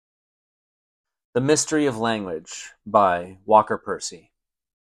The Mystery of Language by Walker Percy.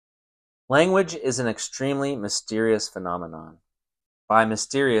 Language is an extremely mysterious phenomenon. By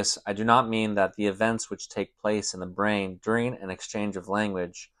mysterious, I do not mean that the events which take place in the brain during an exchange of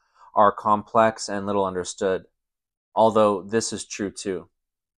language are complex and little understood, although this is true too.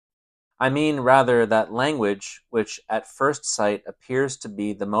 I mean rather that language, which at first sight appears to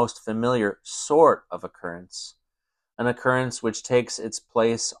be the most familiar sort of occurrence, an occurrence which takes its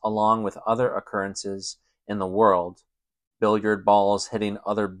place along with other occurrences in the world, billiard balls hitting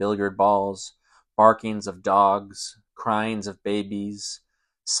other billiard balls, barkings of dogs, cryings of babies,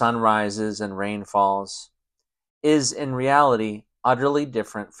 sunrises and rainfalls, is in reality utterly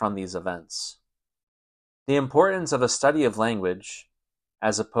different from these events. The importance of a study of language,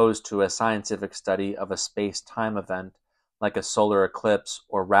 as opposed to a scientific study of a space-time event like a solar eclipse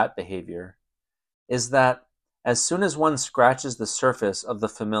or rat behavior, is that as soon as one scratches the surface of the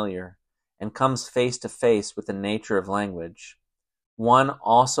familiar and comes face to face with the nature of language, one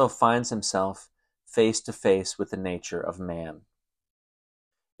also finds himself face to face with the nature of man.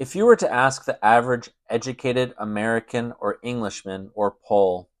 If you were to ask the average educated American or Englishman or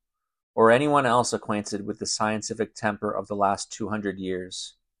Pole, or anyone else acquainted with the scientific temper of the last 200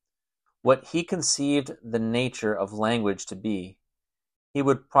 years, what he conceived the nature of language to be, he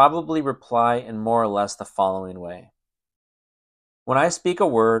would probably reply in more or less the following way. When I speak a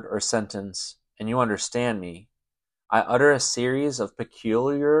word or sentence, and you understand me, I utter a series of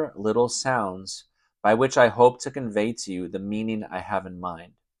peculiar little sounds by which I hope to convey to you the meaning I have in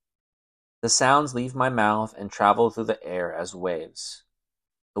mind. The sounds leave my mouth and travel through the air as waves.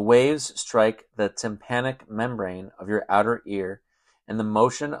 The waves strike the tympanic membrane of your outer ear, and the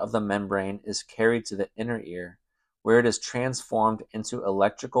motion of the membrane is carried to the inner ear, where it is transformed into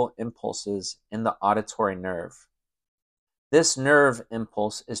electrical impulses in the auditory nerve. This nerve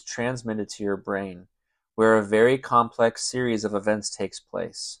impulse is transmitted to your brain, where a very complex series of events takes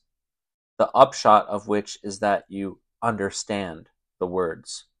place, the upshot of which is that you understand the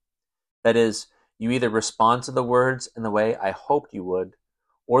words. That is, you either respond to the words in the way I hoped you would,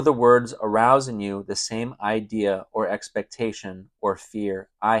 or the words arouse in you the same idea or expectation or fear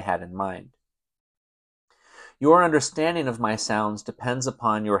I had in mind. Your understanding of my sounds depends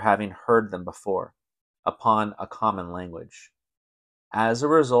upon your having heard them before, upon a common language. As a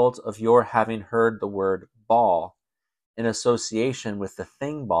result of your having heard the word ball in association with the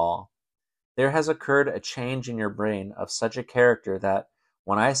thing ball, there has occurred a change in your brain of such a character that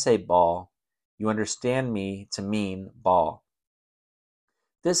when I say ball, you understand me to mean ball.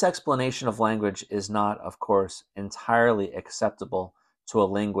 This explanation of language is not, of course, entirely acceptable to a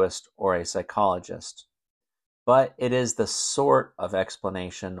linguist or a psychologist, but it is the sort of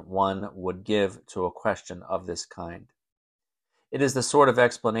explanation one would give to a question of this kind. It is the sort of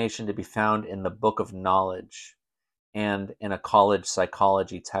explanation to be found in the Book of Knowledge and in a college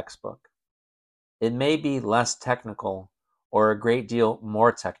psychology textbook. It may be less technical or a great deal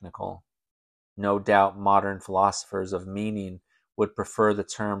more technical. No doubt modern philosophers of meaning would prefer the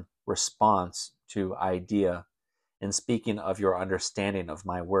term response to idea in speaking of your understanding of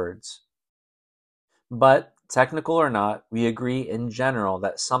my words. But, technical or not, we agree in general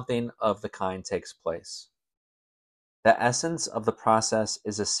that something of the kind takes place. The essence of the process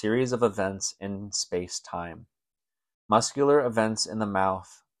is a series of events in space-time. Muscular events in the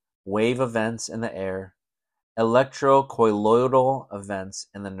mouth, wave events in the air, electrocolloidal events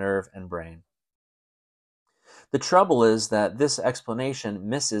in the nerve and brain. The trouble is that this explanation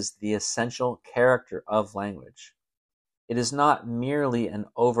misses the essential character of language. It is not merely an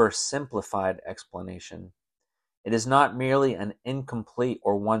oversimplified explanation. It is not merely an incomplete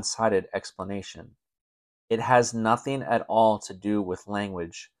or one-sided explanation. It has nothing at all to do with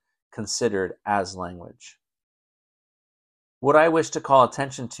language considered as language. What I wish to call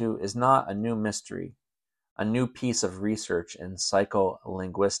attention to is not a new mystery, a new piece of research in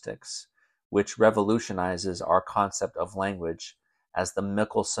psycholinguistics, which revolutionizes our concept of language as the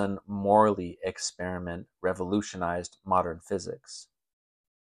Michelson-Morley experiment revolutionized modern physics.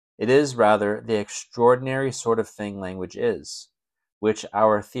 It is rather the extraordinary sort of thing language is, which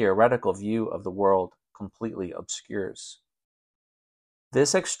our theoretical view of the world completely obscures.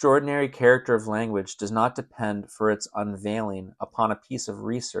 This extraordinary character of language does not depend for its unveiling upon a piece of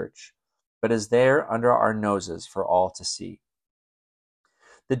research, but is there under our noses for all to see.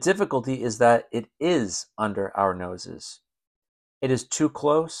 The difficulty is that it is under our noses. It is too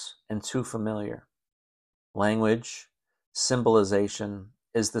close and too familiar. Language, symbolization,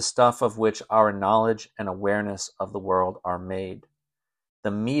 is the stuff of which our knowledge and awareness of the world are made,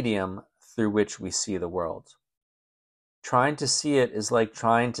 the medium through which we see the world. Trying to see it is like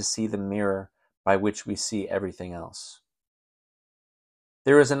trying to see the mirror by which we see everything else.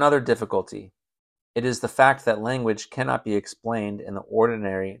 There is another difficulty. It is the fact that language cannot be explained in the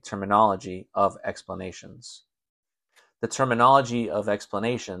ordinary terminology of explanations. The terminology of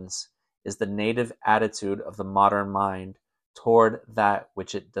explanations is the native attitude of the modern mind toward that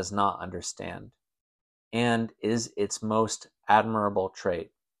which it does not understand, and is its most admirable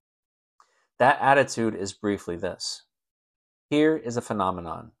trait. That attitude is briefly this: here is a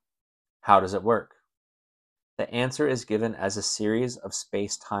phenomenon. How does it work? The answer is given as a series of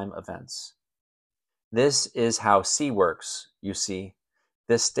space-time events. This is how C works, you see.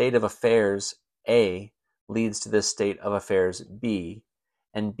 This state of affairs, A, leads to this state of affairs, B,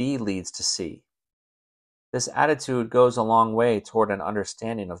 and B leads to C. This attitude goes a long way toward an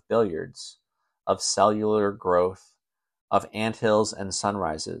understanding of billiards, of cellular growth, of anthills and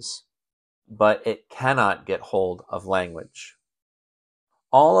sunrises, but it cannot get hold of language.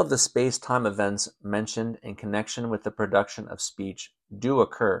 All of the space-time events mentioned in connection with the production of speech do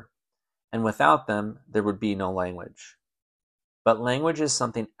occur, and without them there would be no language. But language is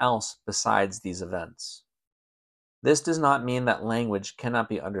something else besides these events. This does not mean that language cannot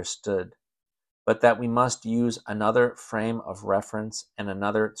be understood, but that we must use another frame of reference and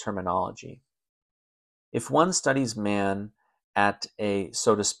another terminology. If one studies man at a,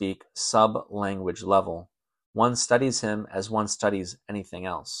 so to speak, sub-language level, one studies him as one studies anything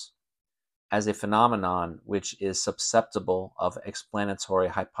else, as a phenomenon which is susceptible of explanatory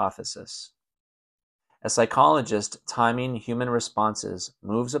hypothesis. A psychologist timing human responses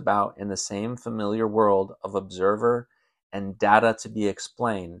moves about in the same familiar world of observer and data to be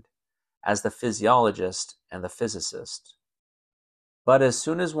explained as the physiologist and the physicist. But as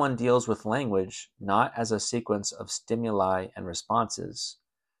soon as one deals with language, not as a sequence of stimuli and responses,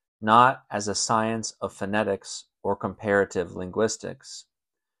 not as a science of phonetics or comparative linguistics,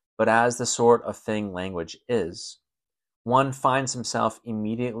 but as the sort of thing language is, one finds himself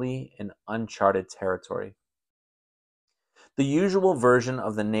immediately in uncharted territory. The usual version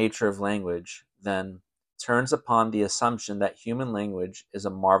of the nature of language, then, turns upon the assumption that human language is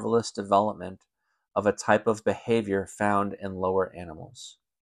a marvelous development of a type of behavior found in lower animals.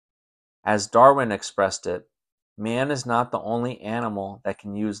 As Darwin expressed it, man is not the only animal that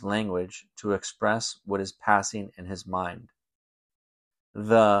can use language to express what is passing in his mind.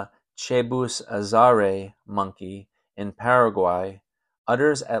 The Chebus azare monkey in Paraguay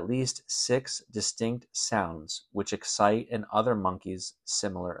utters at least 6 distinct sounds which excite in other monkeys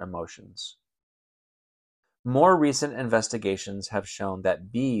similar emotions. More recent investigations have shown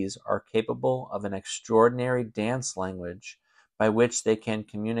that bees are capable of an extraordinary dance language by which they can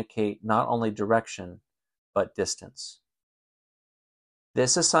communicate not only direction, but distance.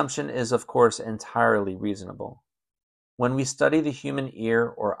 This assumption is, of course, entirely reasonable. When we study the human ear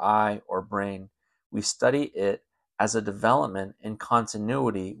or eye or brain, we study it as a development in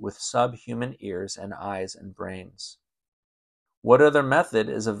continuity with subhuman ears and eyes and brains. What other method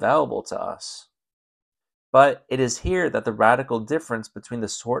is available to us? But it is here that the radical difference between the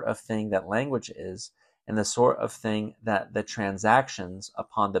sort of thing that language is and the sort of thing that the transactions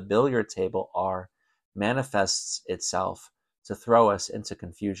upon the billiard table are manifests itself to throw us into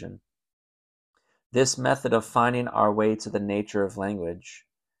confusion. This method of finding our way to the nature of language,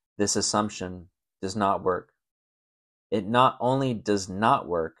 this assumption, does not work. It not only does not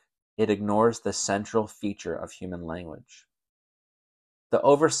work, it ignores the central feature of human language. The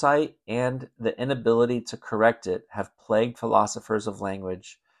oversight and the inability to correct it have plagued philosophers of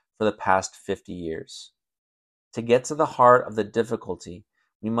language for the past 50 years. To get to the heart of the difficulty,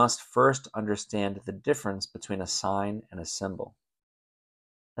 we must first understand the difference between a sign and a symbol.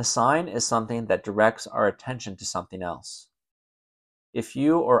 A sign is something that directs our attention to something else. If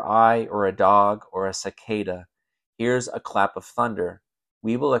you or I or a dog or a cicada hears a clap of thunder,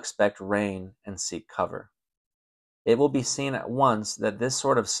 we will expect rain and seek cover. It will be seen at once that this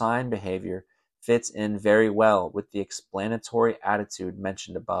sort of sign behavior fits in very well with the explanatory attitude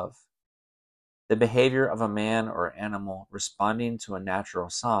mentioned above. The behavior of a man or animal responding to a natural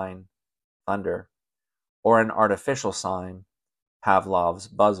sign, thunder, or an artificial sign, Pavlov's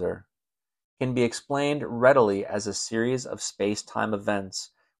buzzer, can be explained readily as a series of space-time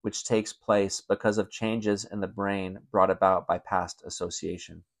events which takes place because of changes in the brain brought about by past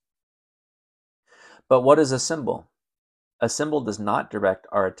association. But what is a symbol? A symbol does not direct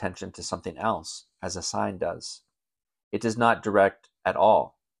our attention to something else, as a sign does. It does not direct at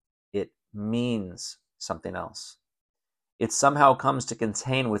all. It means something else. It somehow comes to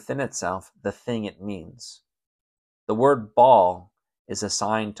contain within itself the thing it means. The word ball is a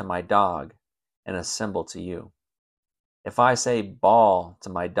sign to my dog and a symbol to you. If I say ball to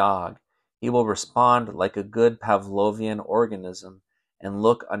my dog, He will respond like a good Pavlovian organism and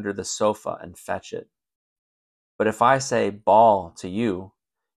look under the sofa and fetch it. But if I say ball to you,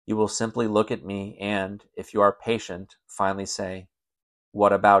 you will simply look at me and, if you are patient, finally say,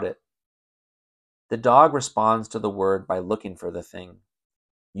 what about it? The dog responds to the word by looking for the thing.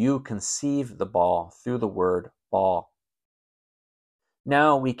 You conceive the ball through the word ball.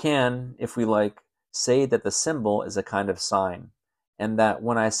 Now we can, if we like, say that the symbol is a kind of sign, and that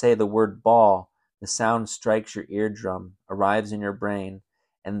when I say the word ball, the sound strikes your eardrum, arrives in your brain,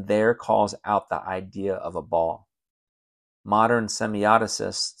 and there calls out the idea of a ball. Modern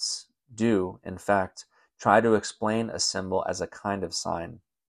semioticists do, in fact, try to explain a symbol as a kind of sign.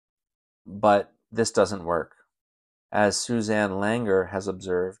 But this doesn't work. As Suzanne Langer has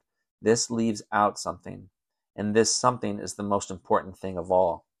observed, this leaves out something, and this something is the most important thing of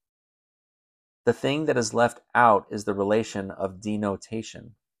all. The thing that is left out is the relation of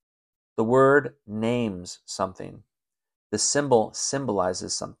denotation. The word names something. The symbol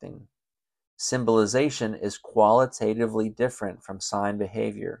symbolizes something. Symbolization is qualitatively different from sign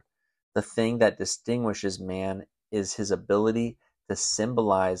behavior. The thing that distinguishes man is his ability to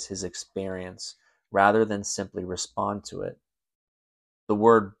symbolize his experience rather than simply respond to it. The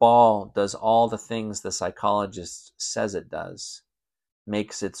word ball does all the things the psychologist says it does,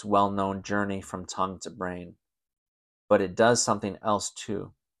 makes its well-known journey from tongue to brain. But it does something else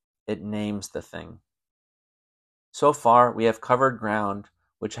too. It names the thing. So far, we have covered ground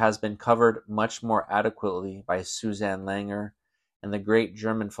which has been covered much more adequately by Suzanne Langer and the great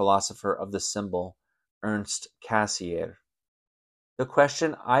German philosopher of the symbol, Ernst Cassirer. The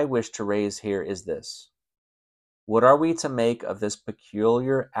question I wish to raise here is this. What are we to make of this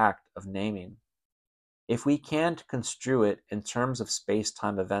peculiar act of naming? If we can't construe it in terms of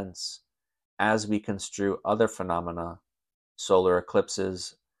space-time events, as we construe other phenomena, solar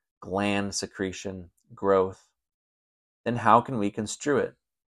eclipses, gland secretion, growth, then how can we construe it?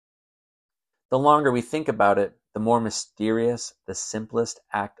 The longer we think about it, the more mysterious the simplest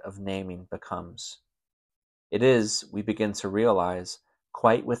act of naming becomes. It is, we begin to realize,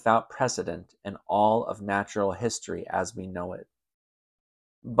 quite without precedent in all of natural history as we know it.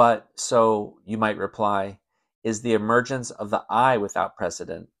 But, so, you might reply, is the emergence of the eye without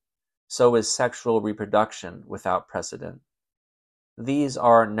precedent? So is sexual reproduction without precedent. These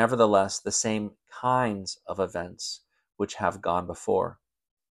are nevertheless the same kinds of events which have gone before.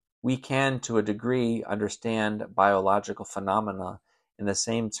 We can, to a degree, understand biological phenomena in the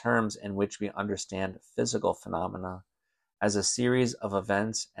same terms in which we understand physical phenomena, as a series of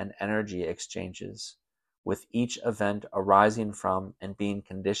events and energy exchanges, with each event arising from and being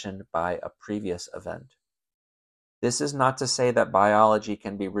conditioned by a previous event. This is not to say that biology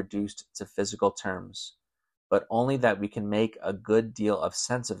can be reduced to physical terms, but only that we can make a good deal of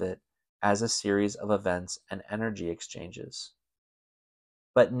sense of it as a series of events and energy exchanges.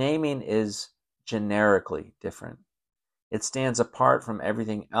 But naming is generically different. It stands apart from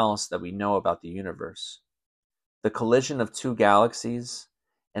everything else that we know about the universe. The collision of two galaxies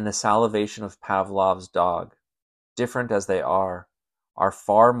and the salivation of Pavlov's dog, different as they are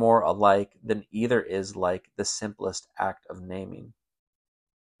far more alike than either is like the simplest act of naming.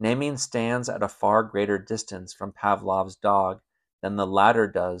 Naming stands at a far greater distance from Pavlov's dog than the latter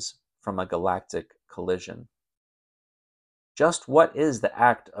does from a galactic collision. Just what is the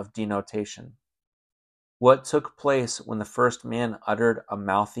act of denotation? What took place when the first man uttered a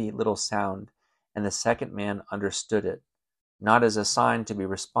mouthy little sound and the second man understood it, not as a sign to be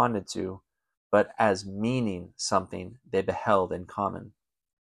responded to, but as meaning something they beheld in common?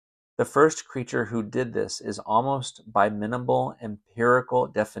 The first creature who did this is almost by minimal empirical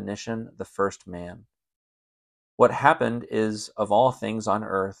definition the first man. What happened is, of all things on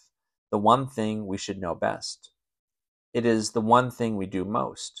earth, the one thing we should know best. It is the one thing we do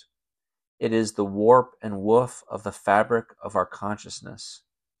most. It is the warp and woof of the fabric of our consciousness.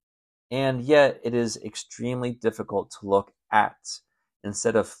 And yet it is extremely difficult to look at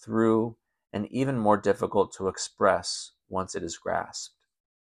instead of through, and even more difficult to express once it is grasped.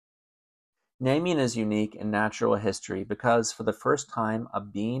 Naming is unique in natural history because for the first time a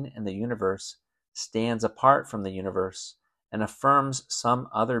being in the universe stands apart from the universe and affirms some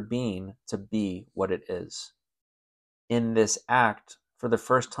other being to be what it is. In this act, for the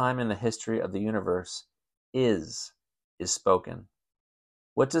first time in the history of the universe, is spoken.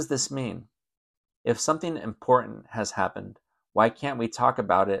 What does this mean? If something important has happened, why can't we talk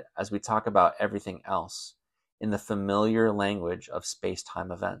about it as we talk about everything else, in the familiar language of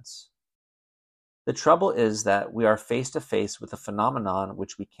space-time events? The trouble is that we are face to face with a phenomenon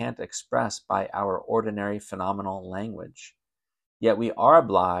which we can't express by our ordinary phenomenal language. yet we are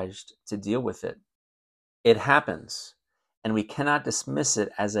obliged to deal with it. It happens, and we cannot dismiss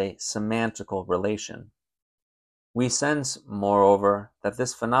it as a semantical relation. We sense, moreover, that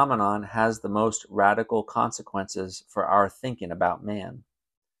this phenomenon has the most radical consequences for our thinking about man.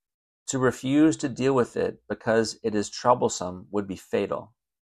 To refuse to deal with it because it is troublesome would be fatal.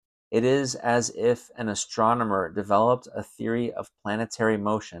 It is as if an astronomer developed a theory of planetary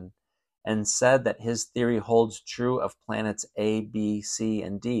motion and said that his theory holds true of planets A, B, C,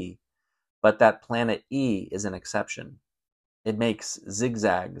 and D, but that planet E is an exception. It makes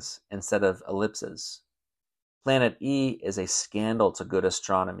zigzags instead of ellipses. Planet E is a scandal to good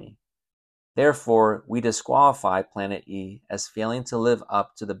astronomy. Therefore, we disqualify Planet E as failing to live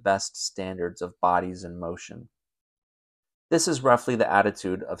up to the best standards of bodies in motion. This is roughly the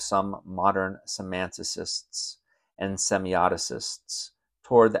attitude of some modern semanticists and semioticists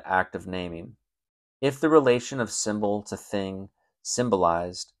toward the act of naming. If the relation of symbol to thing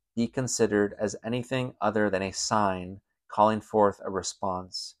symbolized be considered as anything other than a sign calling forth a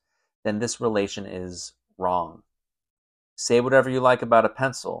response, then this relation is wrong. Say whatever you like about a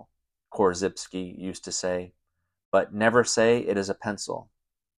pencil, Korzybski used to say, but never say it is a pencil.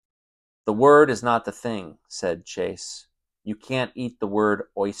 The word is not the thing, said Chase. You can't eat the word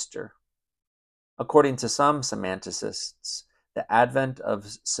oyster. According to some semanticists, the advent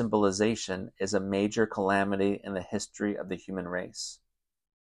of symbolization is a major calamity in the history of the human race.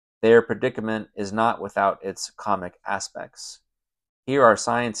 Their predicament is not without its comic aspects. Here are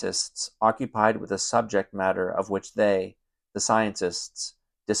scientists occupied with a subject matter of which they, the scientists,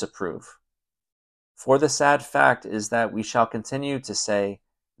 disapprove. For the sad fact is that we shall continue to say,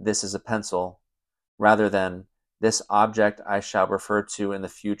 this is a pencil, rather than, this object I shall refer to in the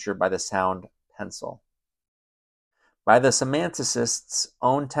future by the sound pencil. By the semanticists'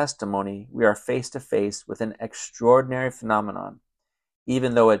 own testimony, we are face to face with an extraordinary phenomenon,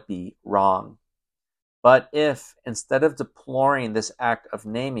 even though it be wrong. But if, instead of deploring this act of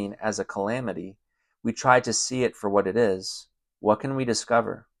naming as a calamity, we try to see it for what it is, what can we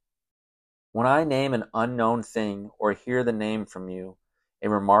discover? When I name an unknown thing or hear the name from you, a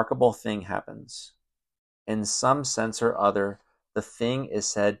remarkable thing happens. In some sense or other, the thing is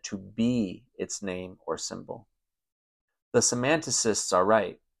said to be its name or symbol. The semanticists are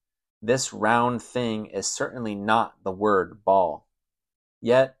right. This round thing is certainly not the word ball.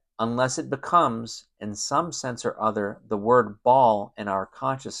 Yet, unless it becomes, in some sense or other, the word ball in our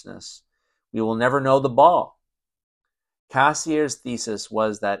consciousness, we will never know the ball. Cassier's thesis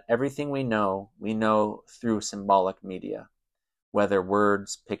was that everything we know through symbolic media, whether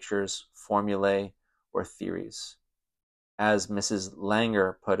words, pictures, formulae, or theories. As Mrs.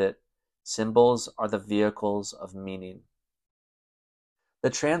 Langer put it, symbols are the vehicles of meaning. The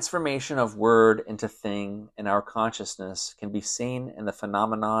transformation of word into thing in our consciousness can be seen in the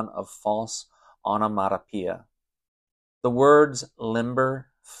phenomenon of false onomatopoeia. The words limber,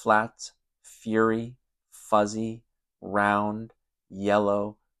 flat, fury, fuzzy, round,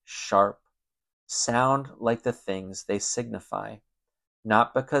 yellow, sharp sound like the things they signify,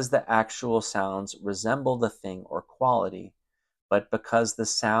 not because the actual sounds resemble the thing or quality, but because the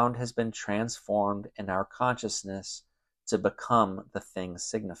sound has been transformed in our consciousness to become the thing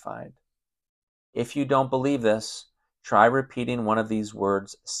signified. If you don't believe this, try repeating one of these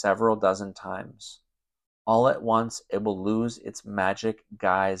words several dozen times. All at once it will lose its magic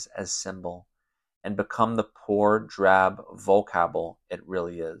guise as symbol and become the poor, drab vocable it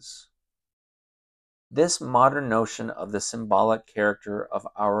really is. This modern notion of the symbolic character of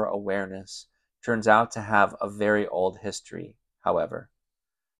our awareness turns out to have a very old history, however.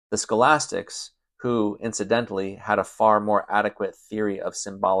 The scholastics, who, incidentally, had a far more adequate theory of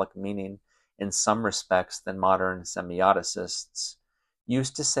symbolic meaning in some respects than modern semioticists,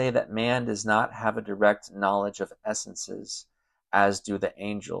 used to say that man does not have a direct knowledge of essences, as do the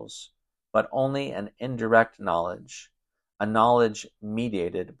angels, but only an indirect knowledge, a knowledge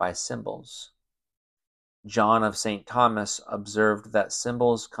mediated by symbols. John of St. Thomas observed that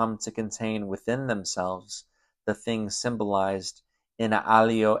symbols come to contain within themselves the thing symbolized in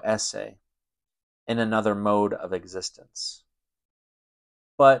alio esse, in another mode of existence.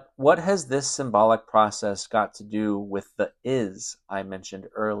 But what has this symbolic process got to do with the is I mentioned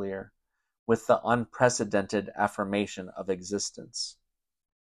earlier, with the unprecedented affirmation of existence?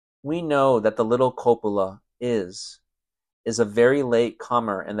 We know that the little copula is a very late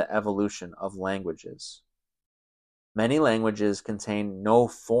comer in the evolution of languages. Many languages contain no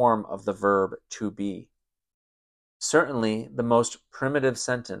form of the verb to be. Certainly, the most primitive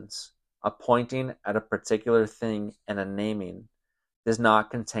sentence, a pointing at a particular thing and a naming, does not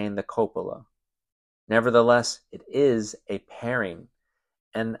contain the copula. Nevertheless, it is a pairing,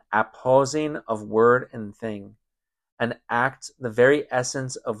 an apposing of word and thing, an act the very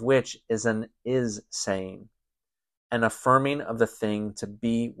essence of which is an is saying, an affirming of the thing to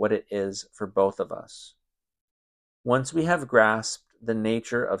be what it is for both of us. Once we have grasped the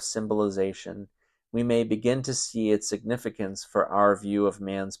nature of symbolization, we may begin to see its significance for our view of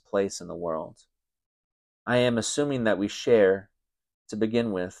man's place in the world. I am assuming that we share, to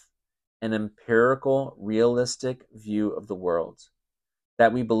begin with, an empirical, realistic view of the world,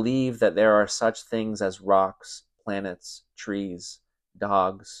 that we believe that there are such things as rocks, planets, trees,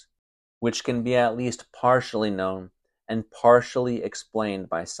 dogs, which can be at least partially known and partially explained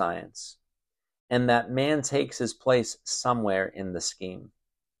by science, and that man takes his place somewhere in the scheme.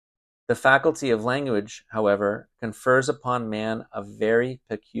 The faculty of language, however, confers upon man a very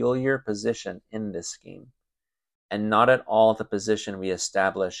peculiar position in this scheme, and not at all the position we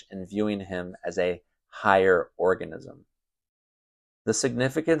establish in viewing him as a higher organism. The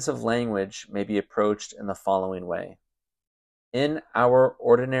significance of language may be approached in the following way. In our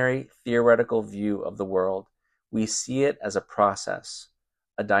ordinary theoretical view of the world, we see it as a process,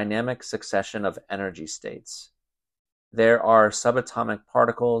 a dynamic succession of energy states. There are subatomic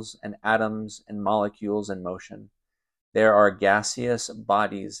particles and atoms and molecules in motion. There are gaseous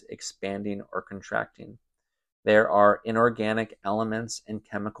bodies expanding or contracting. There are inorganic elements in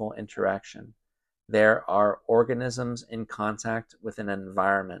chemical interaction. There are organisms in contact with an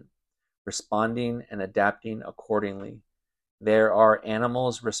environment, responding and adapting accordingly. There are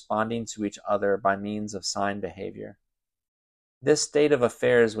animals responding to each other by means of sign behavior. This state of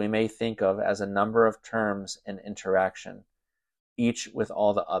affairs we may think of as a number of terms in interaction, each with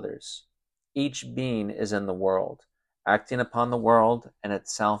all the others. Each being is in the world, acting upon the world and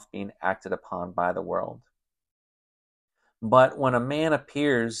itself being acted upon by the world. But when a man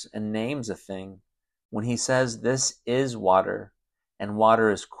appears and names a thing, when he says this is water and water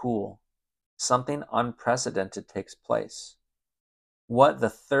is cool, something unprecedented takes place. What the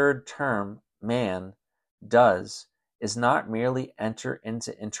third term, man, does is not merely enter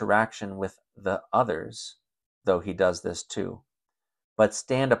into interaction with the others, though he does this too, but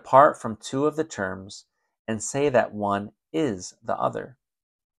stand apart from two of the terms and say that one is the other.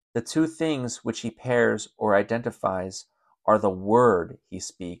 The two things which he pairs or identifies are the word he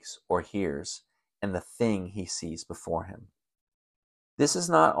speaks or hears and the thing he sees before him. This is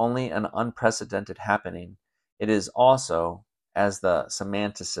not only an unprecedented happening, it is also, as the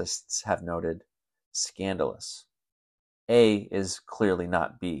semanticists have noted, scandalous. A is clearly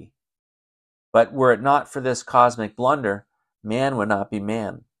not B. But were it not for this cosmic blunder, man would not be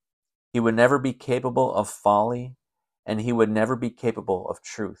man. He would never be capable of folly, and he would never be capable of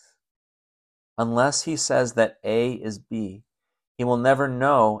truth. Unless he says that A is B, he will never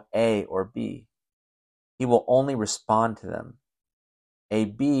know A or B. He will only respond to them. A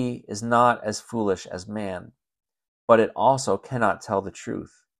B is not as foolish as man, but it also cannot tell the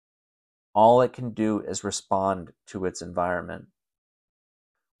truth. All it can do is respond to its environment.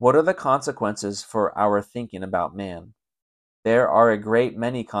 What are the consequences for our thinking about man? There are a great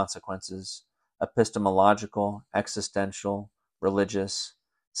many consequences, epistemological, existential, religious,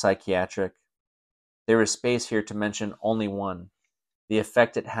 psychiatric. There is space here to mention only one, the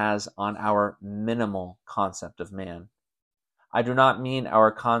effect it has on our minimal concept of man. I do not mean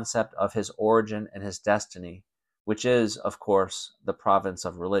our concept of his origin and his destiny, which is, of course, the province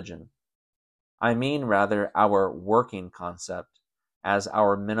of religion. I mean rather our working concept, as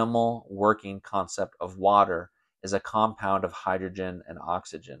our minimal working concept of water is a compound of hydrogen and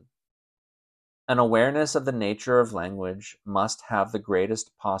oxygen. An awareness of the nature of language must have the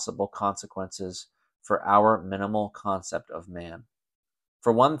greatest possible consequences for our minimal concept of man.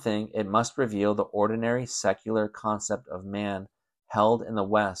 For one thing, it must reveal the ordinary secular concept of man held in the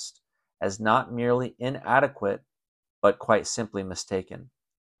West as not merely inadequate, but quite simply mistaken.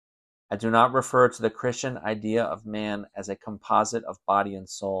 I do not refer to the Christian idea of man as a composite of body and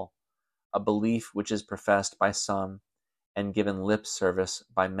soul, a belief which is professed by some and given lip service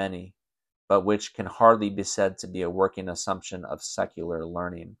by many, but which can hardly be said to be a working assumption of secular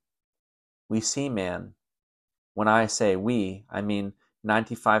learning. We see man. When I say we, I mean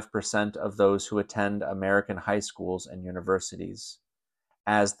 95% of those who attend American high schools and universities,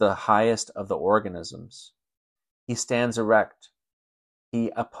 as the highest of the organisms. He stands erect.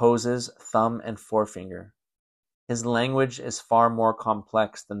 He opposes thumb and forefinger. His language is far more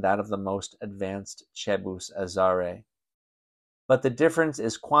complex than that of the most advanced Chebus Azare. But the difference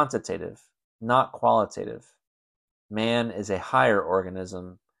is quantitative, not qualitative. Man is a higher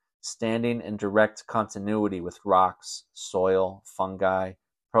organism, standing in direct continuity with rocks, soil, fungi,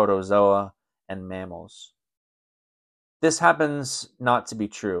 protozoa, and mammals. This happens not to be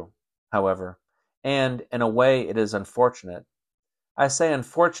true, however, and in a way it is unfortunate. I say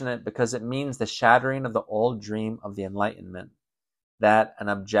unfortunate because it means the shattering of the old dream of the Enlightenment, that an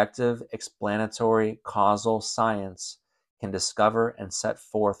objective, explanatory, causal science can discover and set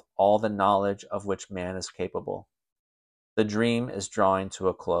forth all the knowledge of which man is capable. The dream is drawing to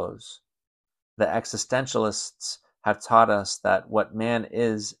a close. The existentialists have taught us that what man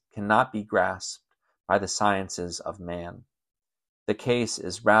is cannot be grasped by the sciences of man. The case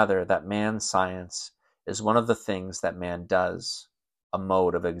is rather that man's science is one of the things that man does, a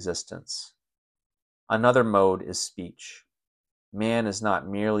mode of existence. Another mode is speech. Man is not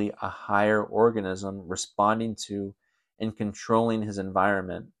merely a higher organism responding to and controlling his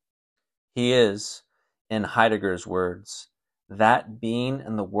environment. He is, in Heidegger's words, that being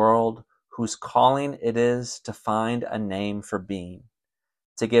in the world whose calling it is to find a name for being,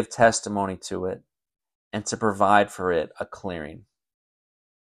 to give testimony to it, and to provide for it a clearing.